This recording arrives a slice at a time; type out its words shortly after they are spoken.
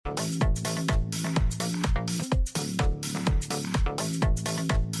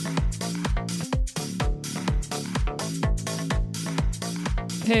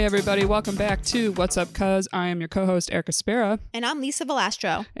Hey everybody, welcome back to What's Up Cuz. I am your co-host Erica Spera. And I'm Lisa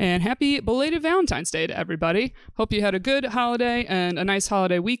Velastro. And happy belated Valentine's Day to everybody. Hope you had a good holiday and a nice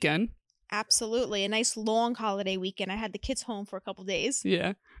holiday weekend. Absolutely. A nice long holiday weekend. I had the kids home for a couple days.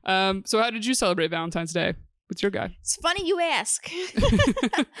 Yeah. So how did you celebrate Valentine's Day? What's your guy? It's funny you ask.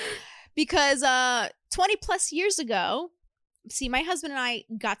 Because 20 plus years ago, see, my husband and I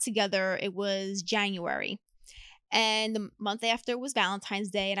got together. It was January. And the month after was Valentine's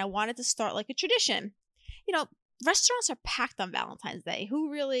Day. And I wanted to start like a tradition. You know, restaurants are packed on Valentine's Day. Who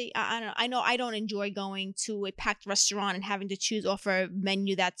really, I don't know. I know I don't enjoy going to a packed restaurant and having to choose off a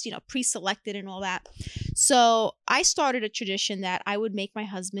menu that's, pre-selected and all that. So I started a tradition that I would make my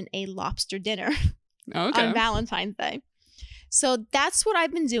husband a lobster dinner on Valentine's Day. So that's what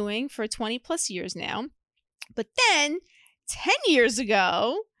I've been doing for 20 plus years now. But then 10 years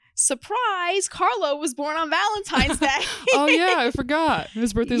ago, surprise, Carlo was born on Valentine's Day. Oh, yeah, I forgot.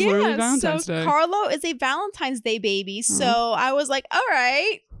 His birthday's literally Valentine's Day. Carlo is a Valentine's Day baby. So I was like, all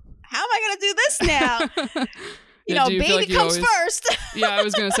right, how am I going to do this now? Baby comes first. Yeah, I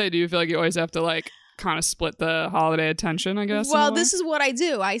was going to say, do you feel like you always have to kind of split the holiday attention, I guess? Well, this is what I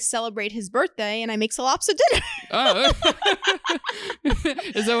do. I celebrate his birthday and I make a lobster dinner. Oh.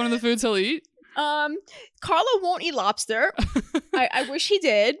 Is that one of the foods he'll eat? Carlo won't eat lobster. I wish he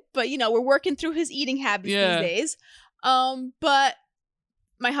did, but we're working through his eating habits these days. But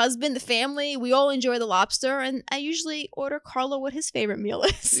my husband, the family, we all enjoy the lobster, and I usually order Carlo what his favorite meal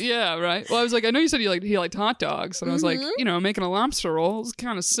is. Yeah, right. Well, I was like, I know you said he liked hot dogs, and I was like, making a lobster roll is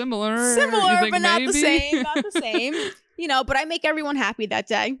kind of similar. But not the same. Not the same. But I make everyone happy that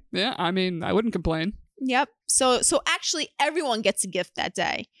day. Yeah, I mean, I wouldn't complain. Yep. So actually, everyone gets a gift that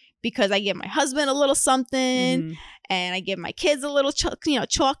day. Because I give my husband a little something, and I give my kids a little,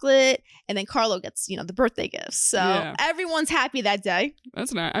 chocolate, and then Carlo gets, the birthday gifts. So everyone's happy that day.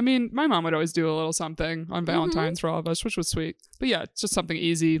 That's nice. I mean, my mom would always do a little something on Valentine's for all of us, which was sweet. But yeah, it's just something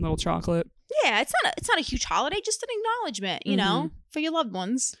easy, little chocolate. Yeah, it's not a huge holiday, just an acknowledgement, for your loved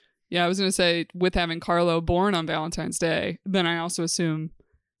ones. Yeah, I was gonna say, with having Carlo born on Valentine's Day, then I also assume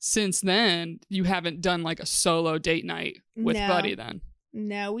since then you haven't done a solo date night with Buddy then.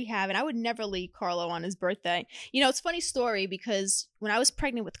 No, we haven't. I would never leave Carlo on his birthday. It's a funny story because when I was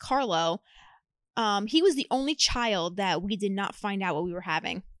pregnant with Carlo, he was the only child that we did not find out what we were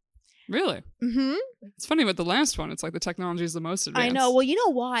having. Really? Mm-hmm. It's funny with the last one. It's like the technology is the most advanced. I know. Well, you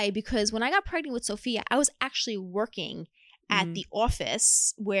know why? Because when I got pregnant with Sophia, I was actually working at the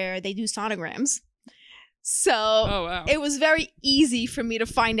office where they do sonograms. So it was very easy for me to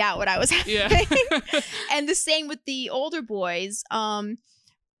find out what I was having. Yeah. And the same with the older boys.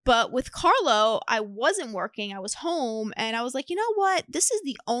 But with Carlo, I wasn't working. I was home and I was like, you know what? This is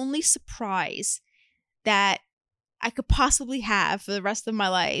the only surprise that I could possibly have for the rest of my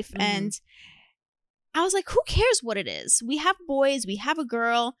life. And I was like, who cares what it is? We have boys, we have a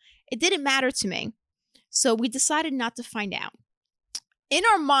girl. It didn't matter to me. So we decided not to find out. In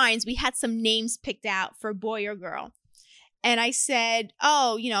our minds, we had some names picked out for boy or girl. And I said,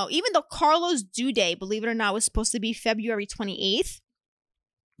 even though Carlo's due date, believe it or not, was supposed to be February 28th.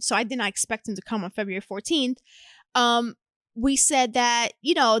 So I did not expect him to come on February 14th. We said that,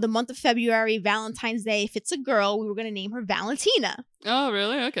 the month of February, Valentine's Day, if it's a girl, we were going to name her Valentina. Oh,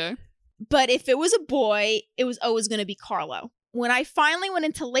 really? Okay. But if it was a boy, it was always going to be Carlo. When I finally went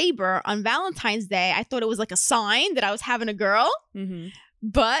into labor on Valentine's Day, I thought it was like a sign that I was having a girl. Mm-hmm.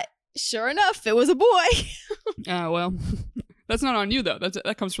 But sure enough, it was a boy. Well, that's not on you, though.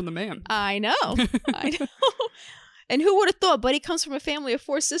 That comes from the man. I know. I know. And who would have thought? Buddy comes from a family of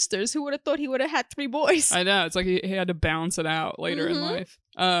 4 sisters. Who would have thought he would have had 3 boys? I know. It's like he had to balance it out later in life.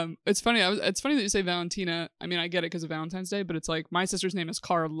 It's funny. It's funny that you say Valentina. I mean, I get it because of Valentine's Day, but it's like my sister's name is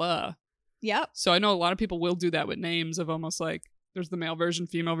Carla. Yep. So I know a lot of people will do that with names of almost like there's the male version,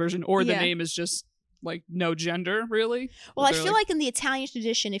 female version, or the name is just no gender, really. Well, I feel like in the Italian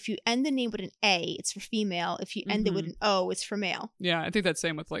tradition, if you end the name with an A, it's for female. If you end it with an O, it's for male. Yeah, I think that's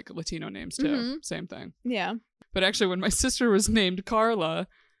same with Latino names too. Same thing. Yeah. But actually, when my sister was named Carla,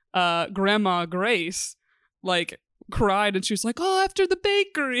 Grandma Grace, cried and she was like, "Oh, after the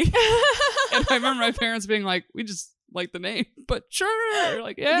bakery." And I remember my parents being like, "We just like the name, but sure."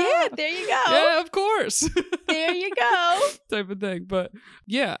 Yeah, there you go. Yeah, of course. There you go. Type of thing. But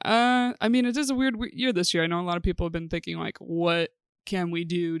yeah, I mean, it is a weird year this year. I know a lot of people have been thinking what can we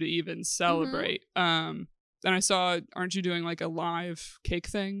do to even celebrate? And I saw, aren't you doing a live cake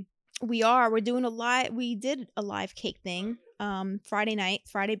thing? We are. We did a live cake thing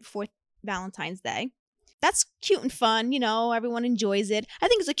Friday before Valentine's Day. That's cute and fun. Everyone enjoys it. I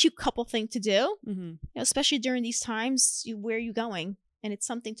think it's a cute couple thing to do, especially during these times. Where are you going? and it's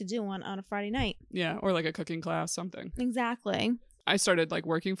something to do on a Friday night. Yeah, or like a cooking class, something. Exactly. I started like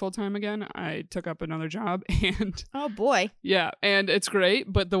working full time again. I took up another job and oh boy. Yeah, and it's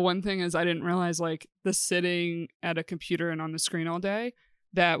great, but the one thing is I didn't realize like the sitting at a computer and on the screen all day,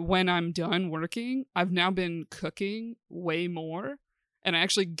 that when I'm done working, I've now been cooking way more, and I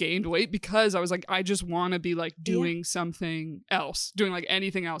actually gained weight because I was like, I just want to be like doing something else, doing like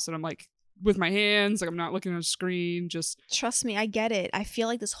anything else that I'm like with my hands, like I'm not looking at a screen, just trust me, I get it. I feel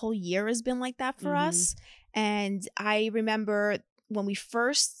like this whole year has been like that for us. And I remember when we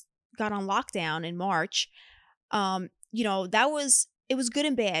first got on lockdown in March, you know, it was good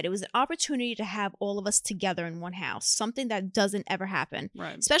and bad. It was an opportunity to have all of us together in one house, something that doesn't ever happen.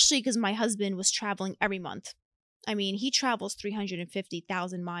 Right. Especially because my husband was traveling every month. I mean, he travels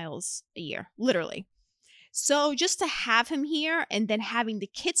 350,000 miles a year, literally. So just to have him here and then having the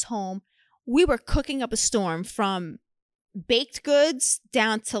kids home, we were cooking up a storm, from baked goods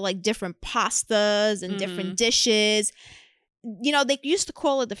down to like different pastas and different dishes. You know, they used to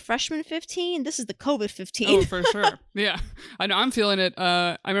call it the freshman 15. This is the COVID 15. Oh, for sure. Yeah. I know. I'm feeling it.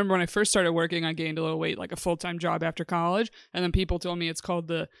 I remember when I first started working, I gained a little weight, like a full-time job after college. And then people told me it's called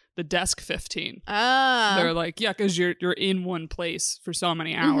the desk 15. They're like, yeah, because you're in one place for so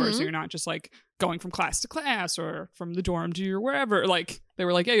many hours. So you're not just like going from class to class or from the dorm to your wherever. Like, they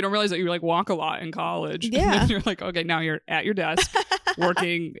were like, yeah, you don't realize that you like walk a lot in college. Yeah. And then you're like, okay, now you're at your desk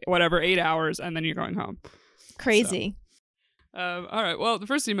working whatever 8 hours, and then you're going home. Crazy. So. All right. Well, the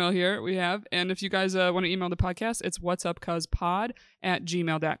first email here we have, and if you guys want to email the podcast, it's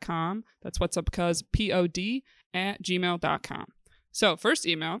whatsupcuzpod@gmail.com. That's whatsupcuzpod@gmail.com. So first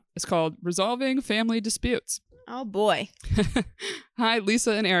email is called Resolving Family Disputes. Oh boy. Hi,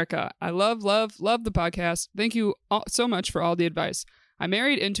 Lisa and Erica. I love the podcast. Thank you so much for all the advice. I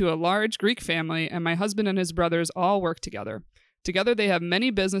married into a large Greek family, and my husband and his brothers all work together. Together they have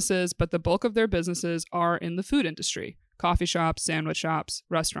many businesses, but the bulk of their businesses are in the food industry. Coffee shops, sandwich shops,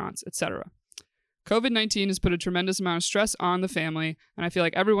 restaurants, etc. COVID-19 has put a tremendous amount of stress on the family, and I feel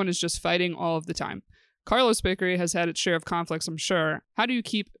like everyone is just fighting all of the time. Carlos Bakery has had its share of conflicts, I'm sure. How do you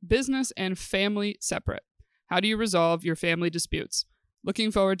keep business and family separate? How do you resolve your family disputes? Looking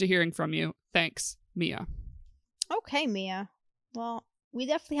forward to hearing from you. Thanks, Mia. Okay, Mia. Well, we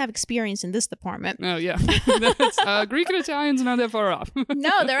definitely have experience in this department. Oh, yeah. Greek and Italians are not that far off.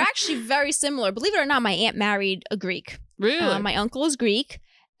 No, they're actually very similar. Believe it or not, my aunt married a Greek. Really? My uncle is Greek.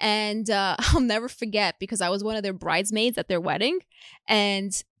 And I'll never forget, because I was one of their bridesmaids at their wedding.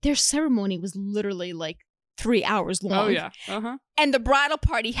 And their ceremony was literally like 3 hours long. Oh, yeah. Uh-huh. And the bridal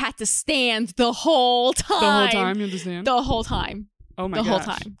party had to stand the whole time. The whole time you had to stand? The whole time. Oh my gosh. The whole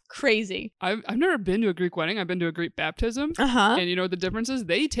time. Crazy. I've never been to a Greek wedding. I've been to a Greek baptism. Uh-huh. And you know what the difference is?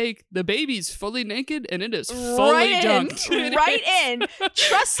 They take the babies fully naked and it is fully dunked. Right in.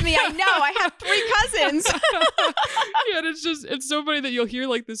 Trust me, I know. I have 3 cousins. Yeah, and it's so funny that you'll hear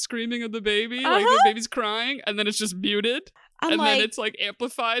like the screaming of the baby, like the baby's crying, and then it's just muted. Then it's like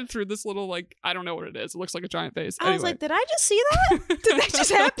amplified through this little, like, I don't know what it is. It looks like a giant face. I was like, did I just see that? Did that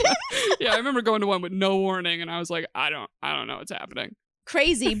just happen? Yeah, I remember going to one with no warning, and I was like, I don't know what's happening.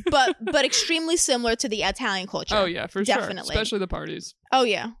 Crazy, but extremely similar to the Italian culture. Oh yeah, for definitely. Sure. Especially the parties. Oh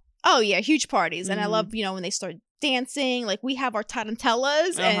yeah, huge parties, and I love when they start dancing. Like, we have our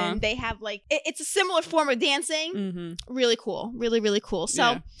tarantellas, and they have like it's a similar form of dancing. Really cool, really cool.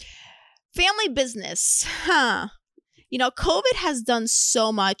 So, family business, huh? You know, COVID has done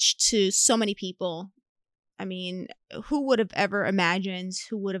so much to so many people. I mean, who would have ever imagined?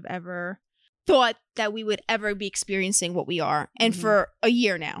 Who would have ever thought that we would ever be experiencing what we are? And for a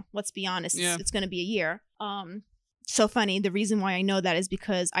year now, let's be honest, it's going to be a year. So funny. The reason why I know that is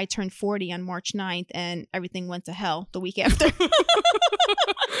because I turned 40 on March 9th and everything went to hell the week after.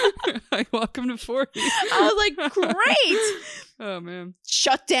 Welcome to 40. I was like, great. Oh, man.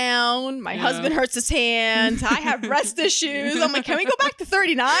 Shut down. My husband hurts his hand. I have rest issues. I'm like, can we go back to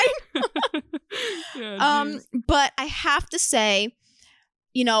 39? But I have to say,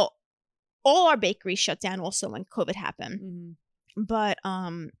 you know, all our bakeries shut down also when COVID happened. But,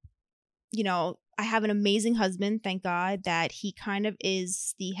 you know, I have an amazing husband, thank God, that he kind of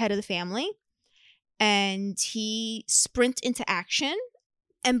is the head of the family. And he sprint into action.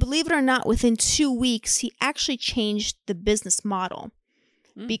 And believe it or not, within 2 weeks, he actually changed the business model.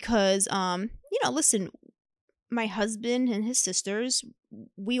 Because, you know, listen, my husband and his sisters,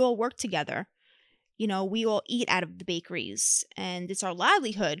 we all work together. You know, we all eat out of the bakeries, and it's our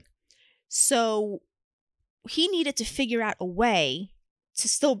livelihood. So he needed to figure out a way to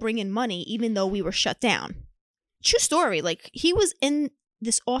still bring in money, even though we were shut down. True story. Like, he was in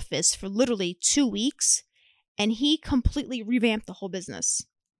this office for literally 2 weeks, and he completely revamped the whole business.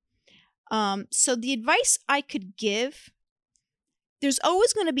 So the advice I could give, there's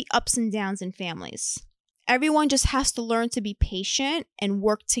always going to be ups and downs in families. Everyone just has to learn to be patient and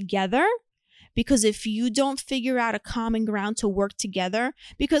work together, because if you don't figure out a common ground to work together,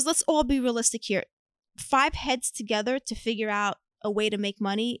 because let's all be realistic here, 5 heads together to figure out a way to make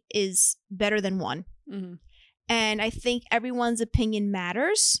money is better than one. Mm-hmm. And I think everyone's opinion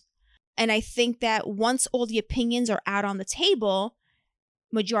matters. And I think that once all the opinions are out on the table,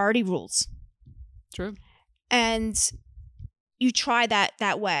 majority rules. True. And you try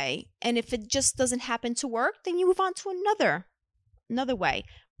that way. And if it just doesn't happen to work, then you move on to another way.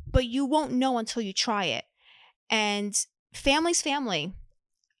 But you won't know until you try it. And family's family.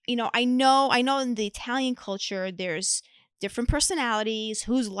 You know, I know in the Italian culture, there's different personalities,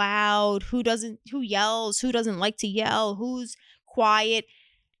 who's loud, who yells, who doesn't like to yell, who's quiet.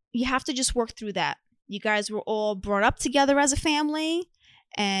 You have to just work through that. You guys were all brought up together as a family,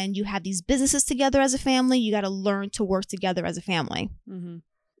 and you have these businesses together as a family. You got to learn to work together as a family. Mm-hmm.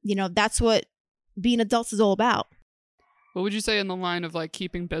 You know, that's what being adults is all about. What would you say in the line of like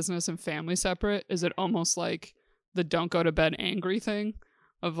keeping business and family separate? Is it almost like the don't go to bed angry thing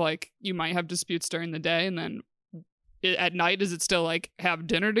of like you might have disputes during the day and then at night, is it still like have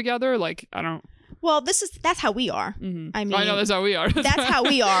dinner together? Like, I don't. Well, that's how we are. Mm-hmm. I mean, I know that's how we are. That's how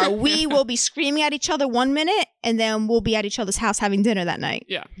we are. We will be screaming at each other one minute, and then we'll be at each other's house having dinner that night.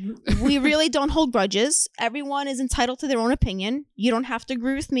 Yeah. We really don't hold grudges. Everyone is entitled to their own opinion. You don't have to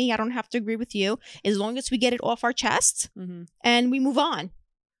agree with me. I don't have to agree with you. As long as we get it off our chest, mm-hmm. and we move on.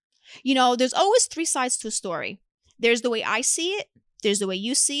 You know, there's always 3 sides to a story. There's the way I see it. There's the way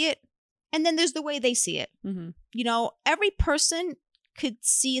you see it. And then there's the way they see it. Mm-hmm. You know, every person could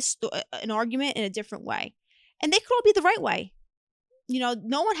see an argument in a different way. And they could all be the right way. You know,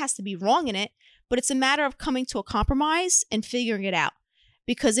 no one has to be wrong in it, but it's a matter of coming to a compromise and figuring it out.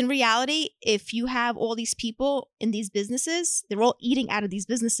 Because in reality, if you have all these people in these businesses, they're all eating out of these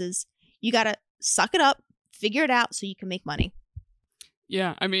businesses. You got to suck it up, figure it out so you can make money.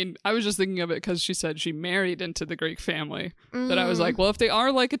 Yeah, I mean, I was just thinking of it because she said she married into the Greek family. That I was like, well, if they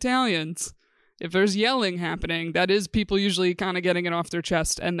are like Italians, if there's yelling happening, that is people usually kind of getting it off their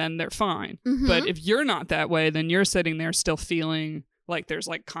chest and then they're fine. Mm-hmm. But if you're not that way, then you're sitting there still feeling like there's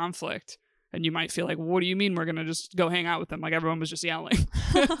like conflict. And you might feel like, what do you mean we're going to just go hang out with them? Like everyone was just yelling.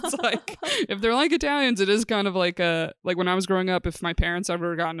 It's like, if they're like Italians, it is kind of like like when I was growing up, if my parents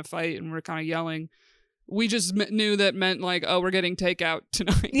ever got in a fight and were kind of yelling, we just knew that meant like, oh, we're getting takeout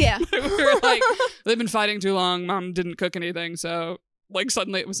tonight. Yeah. We were like, they've been fighting too long. Mom didn't cook anything. So like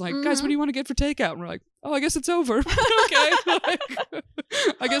suddenly it was like, guys, what do you want to get for takeout? And we're like, oh, I guess it's over. Okay. Like,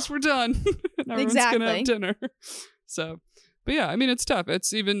 I guess we're done. Everyone's going to have dinner. So, but yeah, I mean, it's tough.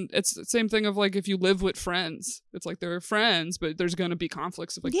 It's the same thing of like, if you live with friends, it's like they're friends, but there's going to be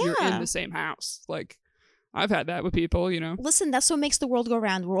conflicts of like, you're in the same house. Like I've had that with people, you know. Listen, that's what makes the world go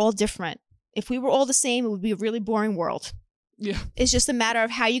round. We're all different. If we were all the same, it would be a really boring world. Yeah. It's just a matter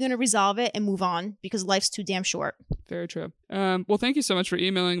of how you're going to resolve it and move on because life's too damn short. Very true. Well, thank you so much for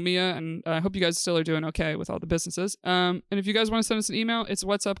emailing Mia, and I hope you guys still are doing okay with all the businesses. And if you guys want to send us an email, it's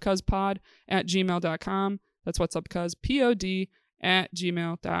whatsupcuzpod@gmail.com. That's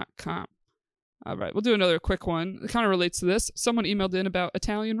whatsupcuzpod@gmail.com. All right, we'll do another quick one. It kind of relates to this. Someone emailed in about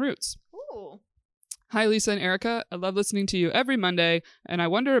Italian roots. Ooh. Hi, Lisa and Erica. I love listening to you every Monday, and I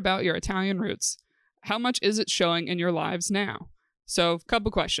wonder about your Italian roots. How much is it showing in your lives now? So, a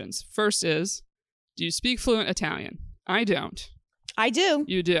couple questions. First is, do you speak fluent Italian? I don't. I do.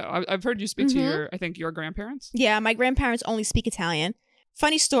 You do. I've heard you speak to your grandparents. Yeah, my grandparents only speak Italian.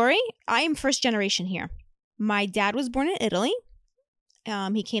 Funny story, I am first generation here. My dad was born in Italy.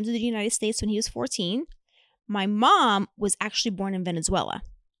 He came to the United States when he was 14. My mom was actually born in Venezuela.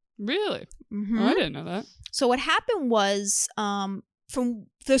 Really? Mm-hmm. Oh, I didn't know that. So what happened was, from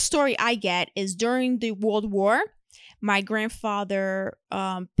the story I get, is during the World War, my grandfather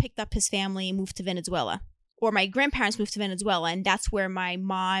picked up his family and moved to Venezuela. Or my grandparents moved to Venezuela, and that's where my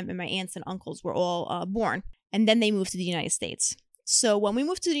mom and my aunts and uncles were all born. And then they moved to the United States. So when we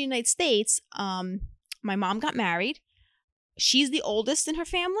moved to the United States, my mom got married. She's the oldest in her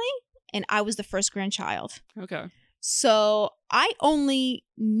family, and I was the first grandchild. Okay. So I only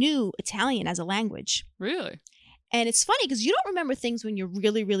knew Italian as a language. Really? And it's funny because you don't remember things when you're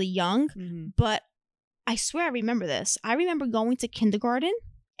really, really young, but I swear I remember this. I remember going to kindergarten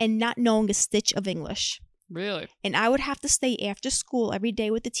and not knowing a stitch of English. Really? And I would have to stay after school every day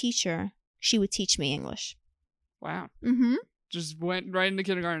with the teacher. She would teach me English. Wow. Mm-hmm. Just went right into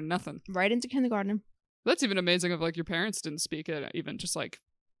kindergarten, nothing. Right into kindergarten. That's even amazing if like your parents didn't speak it, even just like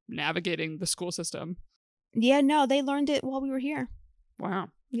navigating the school system. Yeah, no, they learned it while we were here. Wow.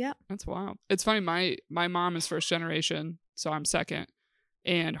 Yeah. That's wild. It's funny. My mom is first generation, so I'm second.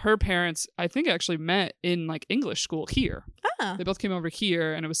 And her parents, I think, actually met in like English school here. Ah. They both came over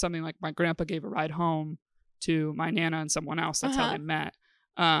here, and it was something like my grandpa gave a ride home to my Nana and someone else. That's how they met.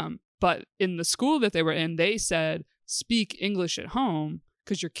 But in the school that they were in, they said, speak English at home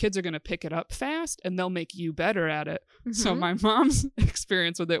because your kids are going to pick it up fast and they'll make you better at it. Mm-hmm. So my mom's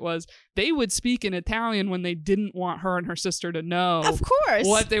experience with it was they would speak in Italian when they didn't want her and her sister to know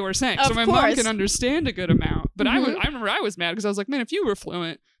what they were saying. So my mom can understand a good amount. But I remember I was mad because I was like, man, if you were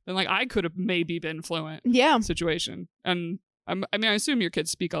fluent, then like I could have maybe been fluent. Yeah. Situation. And I mean, I assume your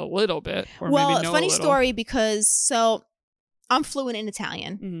kids speak a little bit. Or well, maybe know funny a little. Story because I'm fluent in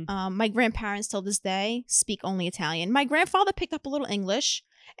Italian. Mm-hmm. My grandparents till this day speak only Italian. My grandfather picked up a little English.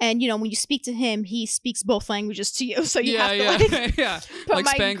 And, you know, when you speak to him, he speaks both languages to you. So you have to like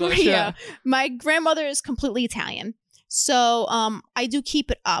Spanglish. Yeah. My grandmother is completely Italian. So I do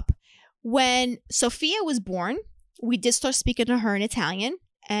keep it up. When Sophia was born, we did start speaking to her in Italian.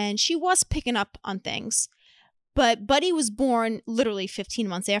 And she was picking up on things. But Buddy was born literally 15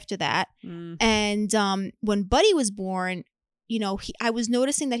 months after that. Mm. And when Buddy was born, you know, I was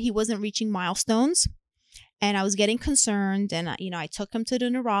noticing that he wasn't reaching milestones. And I was getting concerned. And, you know, I took him to the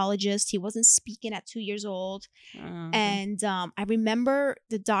neurologist. He wasn't speaking at 2 years old. And I remember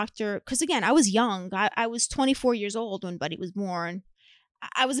the doctor, because, again, I was young. I was 24 years old when Buddy was born.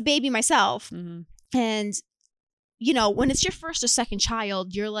 I was a baby myself. Mm-hmm. And, you know, when it's your first or second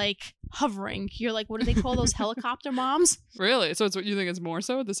child, you're like hovering. You're like, what do they call those helicopter moms? Really? So you think it's more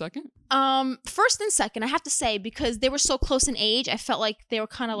so with the second? First and second, I have to say, because they were so close in age, I felt like they were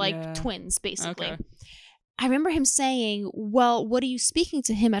kind of like twins, basically. Okay. I remember him saying, well, what are you speaking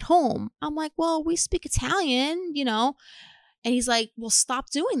to him at home? I'm like, well, we speak Italian, you know. And he's like, well,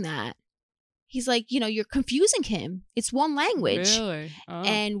 stop doing that. He's like, you know, you're confusing him. It's one language. Really? Oh.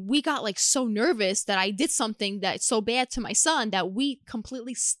 And we got like so nervous that I did something that's so bad to my son that we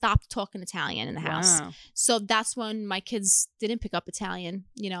completely stopped talking Italian in the house. Wow. So that's when my kids didn't pick up Italian,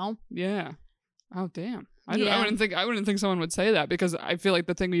 you know? Yeah. Oh, damn. I wouldn't think someone would say that, because I feel like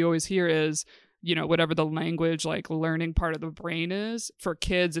the thing we always hear is, you know, whatever the language, like learning part of the brain is for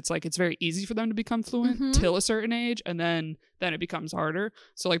kids, it's like, it's very easy for them to become fluent till a certain age. And then it becomes harder.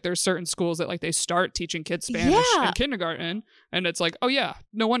 So like there's certain schools that like they start teaching kids Spanish in kindergarten, and it's like, oh yeah,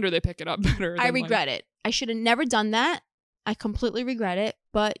 no wonder they pick it up better. I regret it. I should have never done that. I completely regret it,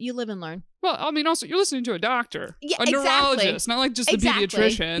 but you lilive and learn. Well, I mean, also, you're listening to a doctor, a neurologist, not like just the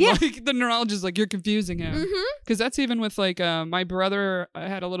pediatrician. Yeah. Like the neurologist, like you're confusing him. Because that's even with like my brother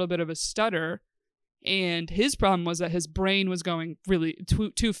had a little bit of a stutter. And his problem was that his brain was going really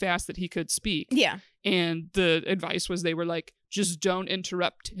too fast that he could speak. Yeah. And the advice was, they were like, just don't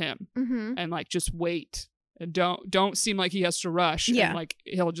interrupt him and like just wait and don't seem like he has to rush. Yeah. And like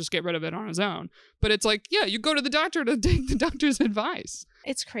he'll just get rid of it on his own. But it's like, yeah, you go to the doctor to take the doctor's advice.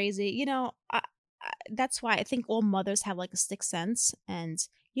 It's crazy. You know, that's why I think all mothers have like a sixth sense, and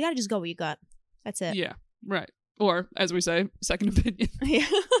you got to just go where you got. That's it. Yeah. Right. Or, as we say, second opinion. Yeah.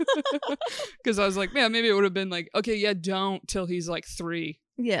 Because I was like, man, maybe it would have been like, okay, yeah, don't till he's like 3.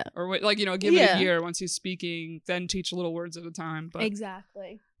 Yeah. Or wait, like, you know, give it a year once he's speaking, then teach little words at a time. But,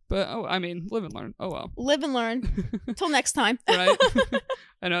 exactly. But, I mean, live and learn. Oh, well. Live and learn. Till next time. Right.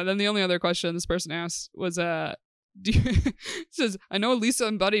 I know. Then the only other question this person asked was, it says, I know Lisa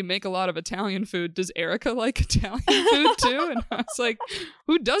and Buddy make a lot of Italian food. Does Erica like Italian food too? And I was like,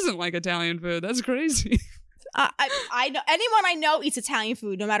 who doesn't like Italian food? That's crazy. I know anyone I know eats Italian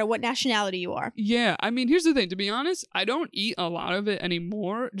food, no matter what nationality you are. Yeah, I mean, here's the thing. To be honest, I don't eat a lot of it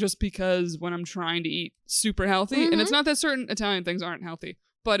anymore, just because when I'm trying to eat super healthy, and it's not that certain Italian things aren't healthy,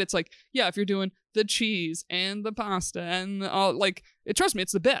 but it's like, yeah, if you're doing the cheese and the pasta and all, like, trust me,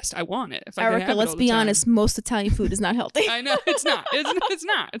 it's the best. I want it. If I Erica, let's be honest, most Italian food is not healthy. I know it's not. It's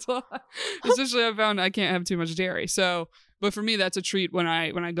not. It's a lot. Especially I found I can't have too much dairy, so. But for me, that's a treat when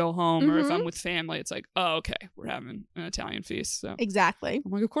I go home or if I'm with family. It's like, oh, okay, we're having an Italian feast. So exactly.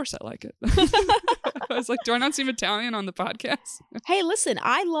 I'm like, of course I like it. I was like, do I not seem Italian on the podcast? Hey, listen,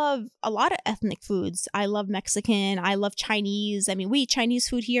 I love a lot of ethnic foods. I love Mexican. I love Chinese. I mean, we eat Chinese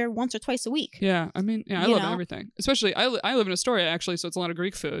food here once or twice a week. Yeah, I mean, yeah, I love everything. Especially, I live in Astoria, actually, so it's a lot of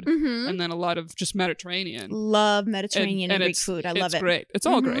Greek food. And then a lot of just Mediterranean. Love Mediterranean and Greek food. I love it. It's great. It's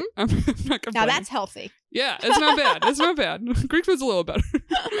all great. I'm not complaining. Now that's healthy. Yeah, it's not bad. It's not bad. Greek food's a little better.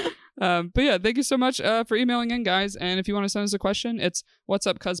 But yeah, thank you so much for emailing in, guys. And if you want to send us a question, it's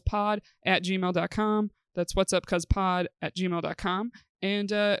whatsupcuzpod@gmail.com. That's whatsupcuzpod@gmail.com.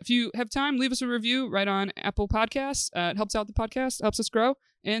 And if you have time, leave us a review right on Apple Podcasts. It helps out the podcast, helps us grow,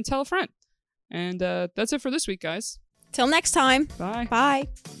 and tell a friend. And that's it for this week, guys. Till next time. Bye. Bye.